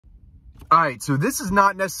All right, so this is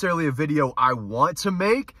not necessarily a video I want to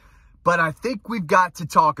make, but I think we've got to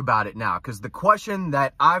talk about it now, because the question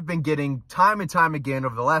that I've been getting time and time again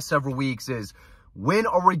over the last several weeks is, when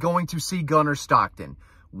are we going to see Gunnar Stockton?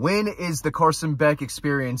 When is the Carson Beck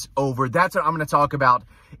experience over? That's what I'm going to talk about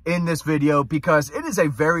in this video, because it is a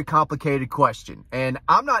very complicated question. And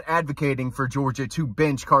I'm not advocating for Georgia to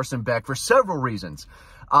bench Carson Beck for several reasons.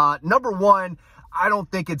 Number one, I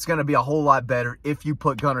don't think it's going to be a whole lot better if you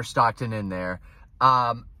put Gunnar Stockton in there.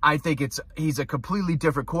 I think he's a completely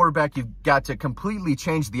different quarterback. You've got to completely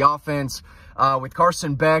change the offense. With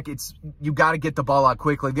Carson Beck, you got to get the ball out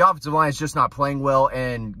quickly. The offensive line is just not playing well,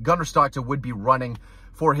 and Gunnar Stockton would be running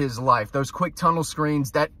for his life. Those quick tunnel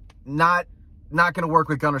screens, that not going to work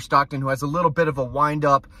with Gunnar Stockton, who has a little bit of a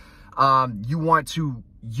wind-up. You want to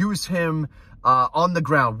use him on the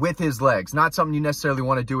ground with his legs, not something you necessarily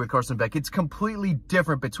want to do with Carson Beck. It's completely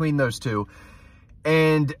different between those two.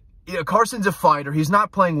 And you know, Carson's a fighter. He's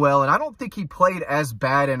not playing well, and I don't think he played as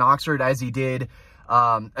bad in Oxford as he did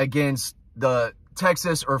against the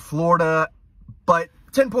Texas or Florida. But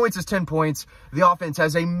 10 points is 10 points. The offense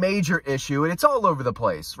has a major issue, and it's all over the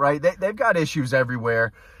place, right? They've got issues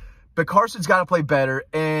everywhere. But Carson's got to play better,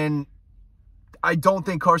 and I don't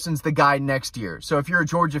think Carson's the guy next year. So if you're a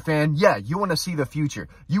Georgia fan, yeah, you want to see the future.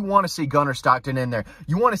 You want to see Gunnar Stockton in there.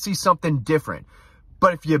 You want to see something different.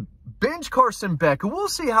 But if you bench Carson Beck, we'll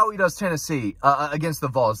see how he does Tennessee against the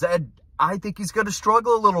Vols. I think he's going to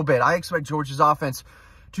struggle a little bit. I expect Georgia's offense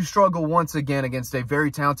to struggle once again against a very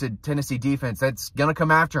talented Tennessee defense that's going to come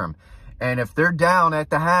after him. And if they're down at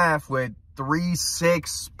the half with 3,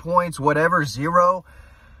 6 points, whatever, 0,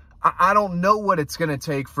 I don't know what it's going to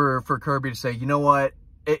take for Kirby to say, you know what,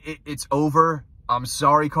 it's over. I'm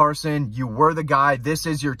sorry, Carson. You were the guy. This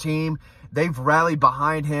is your team. They've rallied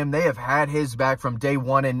behind him. They have had his back from day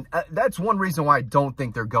one, and that's one reason why I don't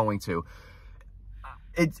think they're going to.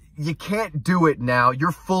 You can't do it now.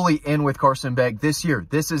 You're fully in with Carson Beck this year.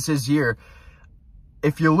 This is his year.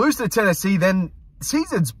 If you lose to Tennessee, then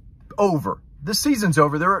season's over. The season's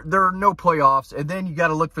over. There are no playoffs, and then you got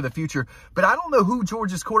to look for the future. But I don't know who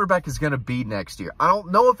Georgia's quarterback is going to be next year. I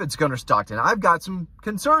don't know if it's Gunnar Stockton. I've got some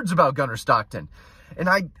concerns about Gunnar Stockton. And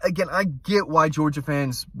I get why Georgia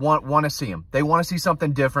fans want to see him. They want to see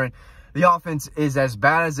something different. The offense is as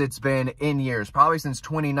bad as it's been in years, probably since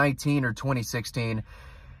 2019 or 2016.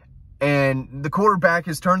 And the quarterback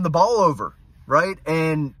has turned the ball over, right?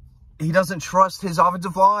 And he doesn't trust his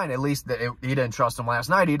offensive line. At least he didn't trust him last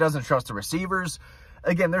night. He doesn't trust the receivers.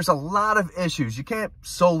 Again, there's a lot of issues. You can't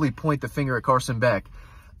solely point the finger at Carson Beck.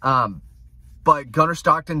 But Gunnar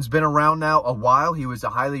Stockton's been around now a while. He was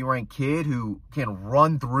a highly ranked kid who can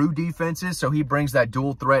run through defenses, so he brings that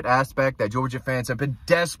dual threat aspect that Georgia fans have been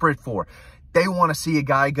desperate for. They want to see a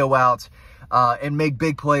guy go out and make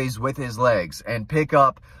big plays with his legs and pick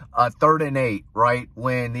up 3rd and 8, right,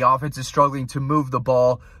 when the offense is struggling to move the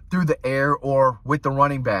ball through the air or with the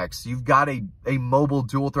running backs. You've got a mobile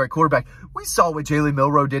dual threat quarterback. We saw what Jalen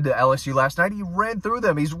Milroe did to LSU last night. He ran through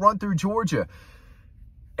them. He's run through Georgia.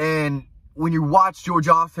 And when you watch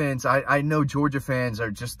Georgia offense, I know Georgia fans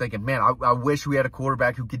are just thinking, man, I wish we had a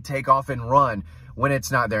quarterback who could take off and run when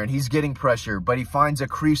it's not there. And he's getting pressure, but he finds a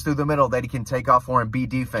crease through the middle that he can take off for and beat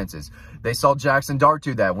defenses. They saw Jackson Dart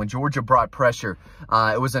do that when Georgia brought pressure.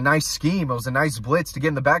 It was a nice scheme. It was a nice blitz to get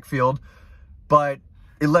in the backfield, but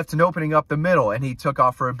it left an opening up the middle, and he took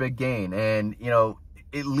off for a big gain. And, you know,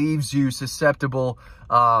 it leaves you susceptible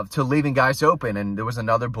to leaving guys open. And there was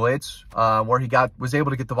another blitz where he was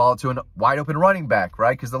able to get the ball to a wide open running back,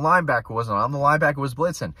 right? Because the linebacker wasn't on. The linebacker was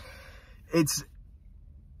blitzing.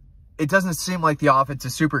 It doesn't seem like the offense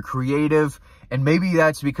is super creative, and maybe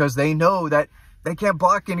that's because they know that they can't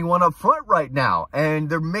block anyone up front right now, and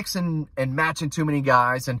they're mixing and matching too many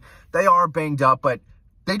guys, and they are banged up, but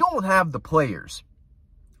they don't have the players.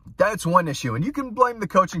 That's one issue, and you can blame the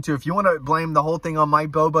coaching too. If you want to blame the whole thing on Mike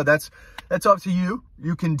Boba, that's up to you.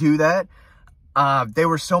 You can do that. They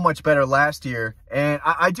were so much better last year, and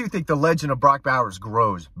I do think the legend of Brock Bowers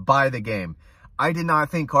grows by the game. I did not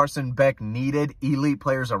think Carson Beck needed elite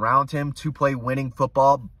players around him to play winning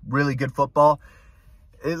football, really good football.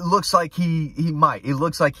 It looks like he might. It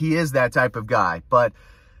looks like he is that type of guy, but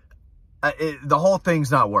the whole thing's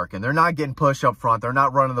not working. They're not getting pushed up front. They're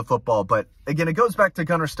not running the football. But, again, it goes back to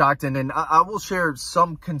Gunnar Stockton, and I will share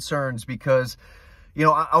some concerns because, you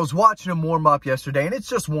know, I was watching him warm up yesterday, and it's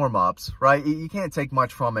just warm-ups, right? You can't take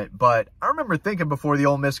much from it. But I remember thinking before the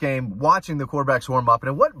Ole Miss game, watching the quarterbacks warm up, and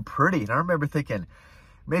it wasn't pretty. And I remember thinking,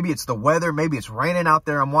 maybe it's the weather, maybe it's raining out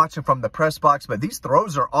there. I'm watching from the press box, but these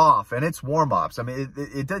throws are off, and it's warm-ups. I mean,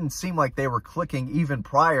 it didn't seem like they were clicking even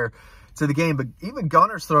prior to the game. But even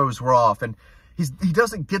Gunner's throws were off, and he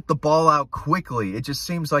doesn't get the ball out quickly. It just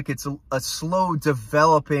seems like it's a slow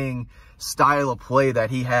developing style of play that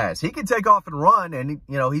he has. He can take off and run, and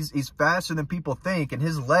he's faster than people think, and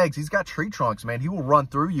his legs, he's got tree trunks, man. He will run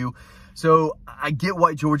through you. So I get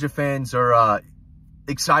why Georgia fans are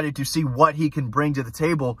excited to see what he can bring to the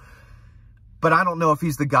table, but I don't know if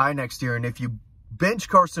he's the guy next year. And if you bench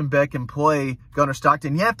Carson Beck and play Gunner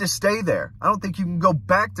Stockton, you have to stay there. I don't think you can go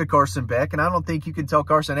back to Carson Beck, and I don't think you can tell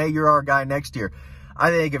Carson, hey, you're our guy next year. I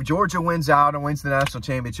think if Georgia wins out and wins the national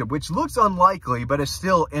championship, which looks unlikely but is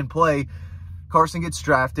still in play, Carson gets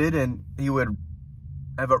drafted, and he would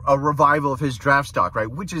have a revival of his draft stock,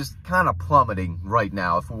 right, which is kind of plummeting right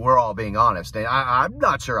now, if we're all being honest. And I'm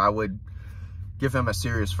not sure I would give him a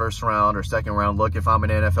serious first-round or second-round look if I'm an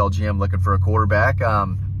NFL GM looking for a quarterback.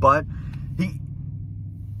 But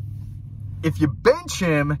if you bench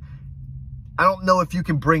him, I don't know if you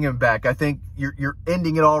can bring him back. I think you're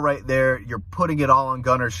ending it all right there. You're putting it all on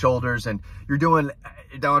Gunner's shoulders, and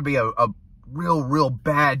that would be a real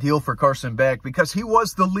bad deal for Carson Beck, because he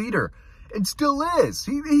was the leader and still is.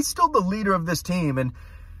 He's still the leader of this team, and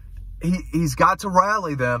he's got to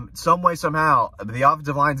rally them some way, somehow. The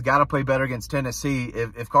offensive line's got to play better against Tennessee.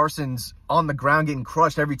 If Carson's on the ground getting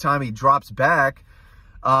crushed every time he drops back,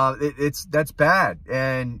 that's bad.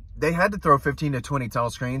 And they had to throw 15 to 20 tunnel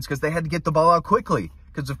screens because they had to get the ball out quickly.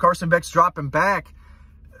 Because if Carson Beck's dropping back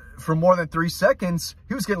for more than 3 seconds,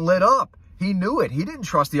 he was getting lit up. He knew it. He didn't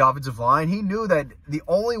trust the offensive line. He knew that the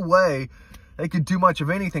only way they could do much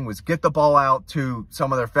of anything was get the ball out to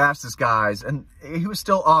some of their fastest guys. And he was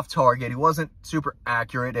still off target. He wasn't super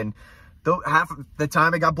accurate. And half of the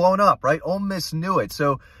time it got blown up, right? Ole Miss knew it.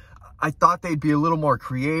 So I thought they'd be a little more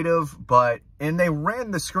creative, and they ran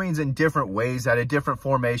the screens in different ways, out of different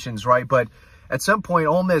formations, right? But at some point,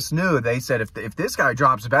 Ole Miss knew. They said, if this guy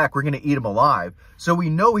drops back, we're going to eat him alive. So we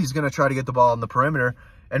know he's going to try to get the ball on the perimeter,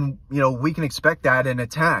 and, we can expect that in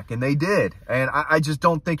attack, and they did. And I just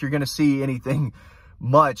don't think you're going to see anything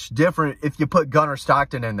much different if you put Gunner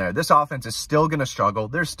Stockton in there. This offense is still going to struggle.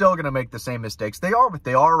 They're still going to make the same mistakes. They are what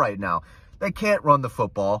they are right now. They can't run the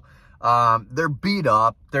football. They're beat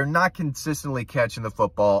up. They're not consistently catching the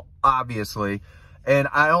football, obviously. And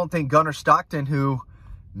I don't think Gunner Stockton, who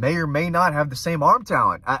may or may not have the same arm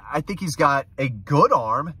talent, I think he's got a good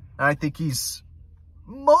arm, and I think he's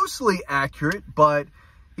mostly accurate, but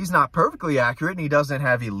he's not perfectly accurate, and he doesn't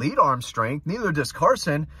have elite arm strength. Neither does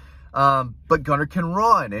Carson. But Gunner can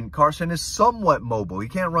run, and Carson is somewhat mobile. He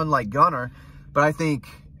can't run like Gunner, but I think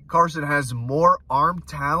Carson has more arm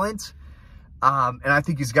talent. And I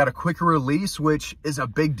think he's got a quicker release, which is a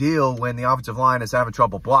big deal when the offensive line is having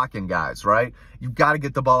trouble blocking guys, right? You've got to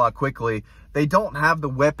get the ball out quickly. They don't have the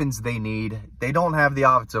weapons they need. They don't have the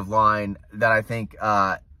offensive line that I think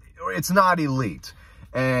it's not elite.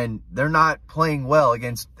 And they're not playing well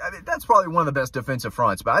against, that's probably one of the best defensive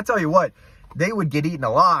fronts. But I tell you what, they would get eaten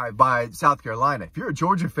alive by South Carolina. If you're a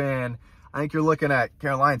Georgia fan, I think you're looking at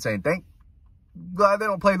Carolina saying, thank God they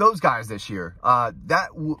don't play those guys this year.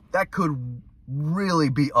 That could really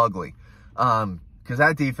be ugly, because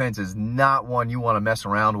that defense is not one you want to mess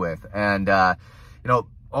around with. And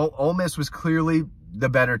Ole Miss was clearly the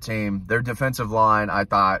better team. Their defensive line, I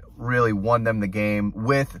thought, really won them the game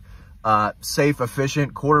with safe,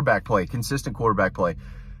 efficient quarterback play, consistent quarterback play.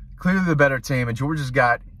 Clearly the better team, and Georgia's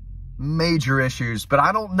got major issues, but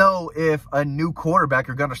I don't know if a new quarterback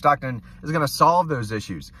or Gunner Stockton is going to solve those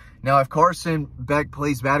issues. Now, if Carson Beck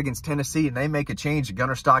plays bad against Tennessee and they make a change and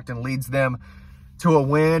Gunner Stockton leads them to a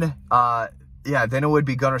win, yeah, then it would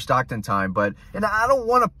be Gunner Stockton time. And I don't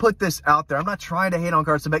want to put this out there. I'm not trying to hate on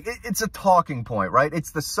Carson Beck. It's a talking point, right?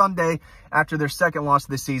 It's the Sunday after their second loss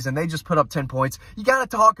of the season. They just put up 10 points. You got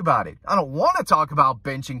to talk about it. I don't want to talk about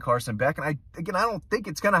benching Carson Beck. And I don't think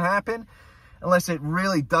it's going to happen unless it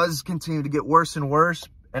really does continue to get worse and worse.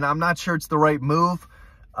 And I'm not sure it's the right move,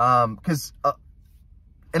 because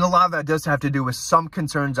and a lot of that does have to do with some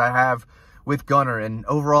concerns I have with Gunner. And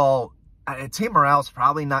overall, team morale is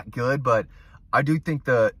probably not good, but I do think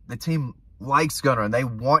the team likes Gunner, and they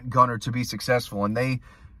want Gunner to be successful, and they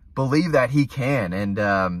believe that he can. And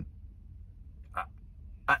I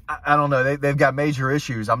don't know. They've got major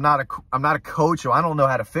issues. I'm not a coach, so I don't know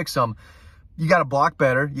how to fix them. You got to block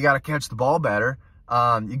better. You got to catch the ball better.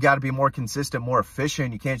 You got to be more consistent, more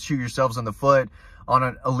efficient. You can't shoot yourselves in the foot on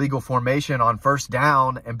an illegal formation on first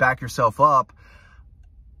down and back yourself up.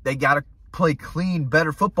 They got to play clean,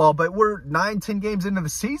 better football, but we're 9-10 games into the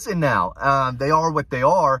season now. They are what they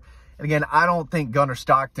are. And again, I don't think Gunner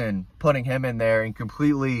Stockton, putting him in there and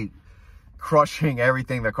completely crushing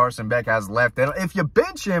everything that Carson Beck has left. And if you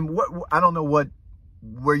bench him, I don't know what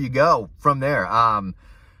where you go from there. I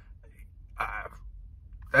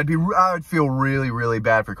would feel really, really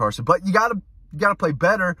bad for Carson, but you gotta play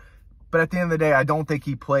better. But at the end of the day, I don't think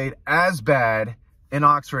he played as bad in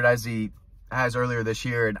Oxford as he has earlier this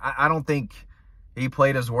year. And I don't think he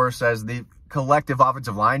played as worse as the collective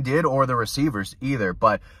offensive line did, or the receivers either.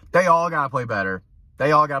 But they all got to play better.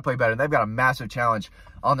 They all got to play better. They've got a massive challenge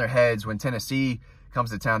on their heads when Tennessee comes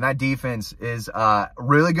to town. That defense is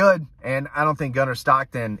really good, and I don't think Gunnar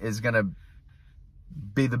Stockton is going to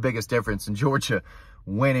be the biggest difference in Georgia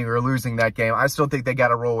winning or losing that game. I still think they got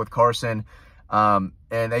to roll with Carson, and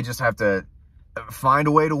they just have to find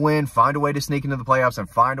a way to win, find a way to sneak into the playoffs, and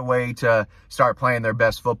find a way to start playing their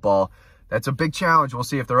best football. That's a big challenge. We'll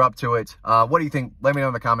see if they're up to it. What do you think? Let me know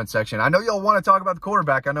in the comment section. I know y'all want to talk about the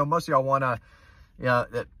quarterback. I know most of y'all want to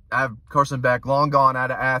have Carson Beck long gone out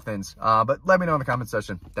of Athens. But let me know in the comment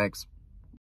section. Thanks.